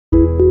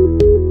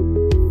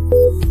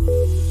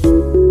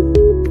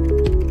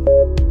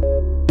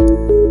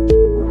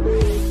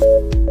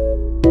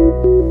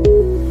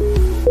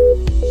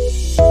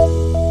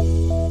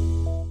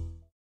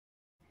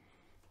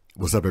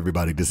What's up,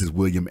 everybody? This is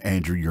William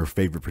Andrew, your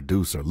favorite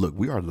producer. Look,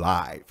 we are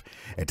live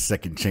at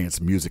Second Chance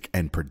Music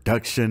and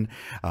Production,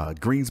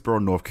 Greensboro,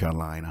 North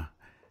Carolina.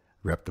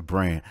 Rep the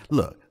brand.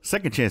 Look,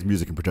 Second Chance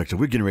Music and Production,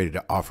 we're getting ready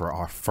to offer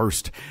our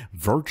first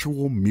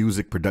virtual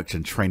music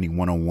production training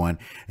one-on-one,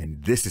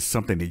 and this is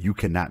something that you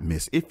cannot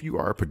miss. If you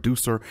are a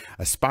producer,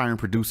 aspiring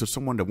producer,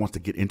 someone that wants to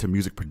get into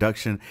music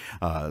production,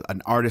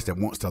 an artist that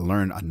wants to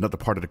learn another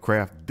part of the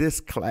craft, this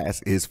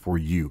class is for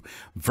you.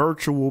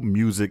 Virtual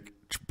music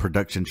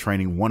production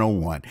training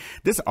 101.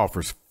 This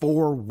offers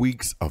 4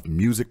 weeks of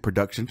music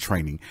production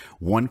training,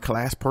 1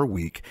 class per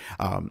week.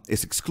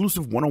 It's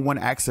exclusive one-on-one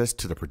access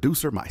to the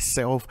producer,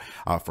 myself,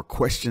 for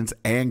questions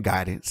and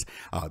guidance.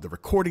 The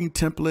recording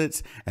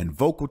templates and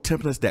vocal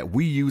templates that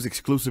we use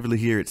exclusively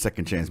here at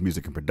Second Chance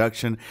Music and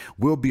Production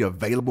will be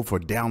available for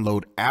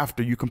download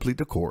after you complete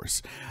the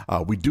course.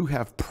 We do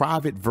have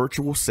private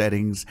virtual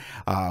settings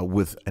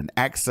with an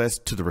access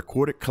to the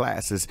recorded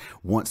classes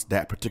once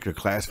that particular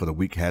class for the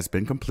week has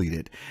been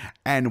completed.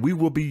 And we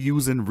will be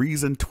using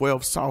Reason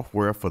 12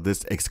 software for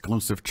this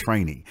exclusive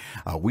training.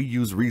 We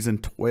use Reason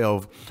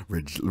 12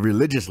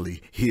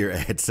 religiously here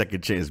at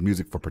Second Chance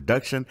Music for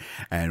Production.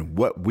 And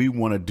what we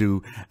want to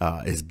do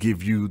is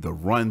give you the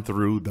run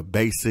through, the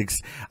basics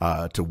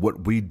to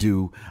what we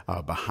do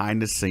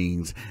behind the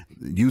scenes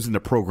using the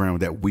program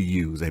that we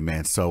use.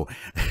 Amen. So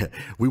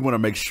we want to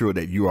make sure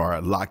that you are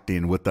locked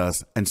in with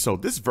us. And so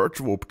this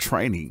virtual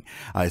training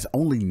is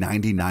only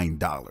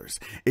 $99.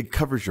 It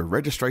covers your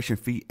registration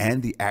fee and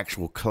the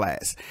actual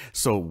class.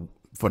 So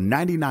for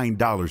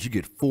 $99, you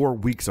get 4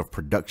 weeks of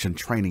production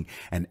training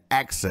and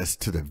access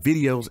to the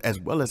videos, as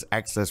well as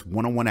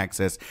one-on-one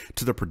access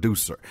to the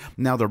producer.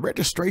 Now, the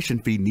registration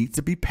fee needs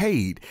to be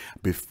paid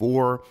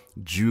before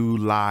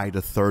July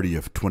the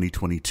 30th,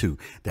 2022.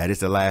 That is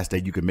the last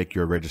day you can make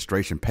your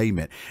registration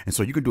payment. And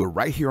so you can do it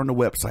right here on the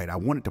website. I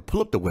wanted to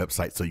pull up the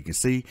website so you can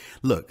see.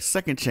 Look,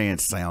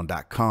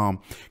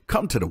 secondchancesound.com.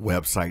 Come to the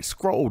website,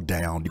 scroll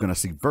down. You're going to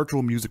see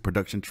virtual music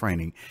production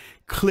training.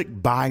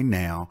 Click buy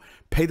now,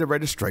 pay the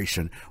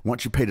registration.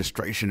 Once you pay the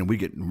registration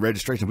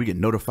and we get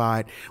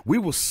notified, we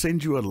will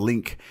send you a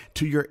link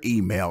to your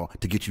email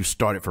to get you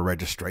started for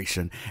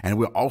registration. And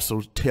we'll also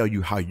tell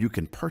you how you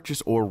can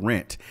purchase or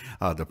rent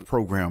the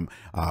program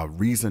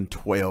Reason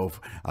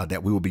 12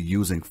 that we will be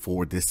using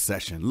for this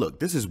session. Look,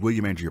 this is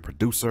William Andrew, your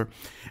producer,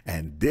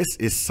 and this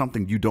is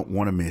something you don't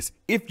want to miss.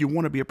 If you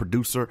want to be a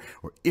producer,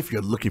 or if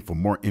you're looking for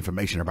more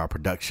information about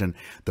production,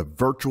 the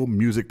virtual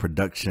music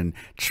production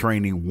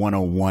training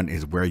 101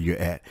 is where you're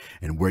at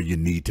and where you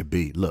need to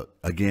be. Look,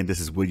 again, this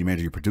is William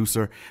Andrew, your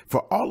producer.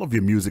 For all of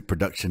your music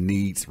production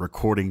needs,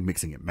 recording,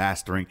 mixing, and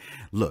mastering,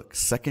 look,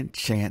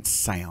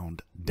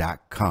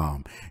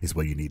 secondchancesound.com is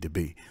where you need to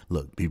be.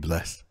 Look, be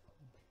blessed.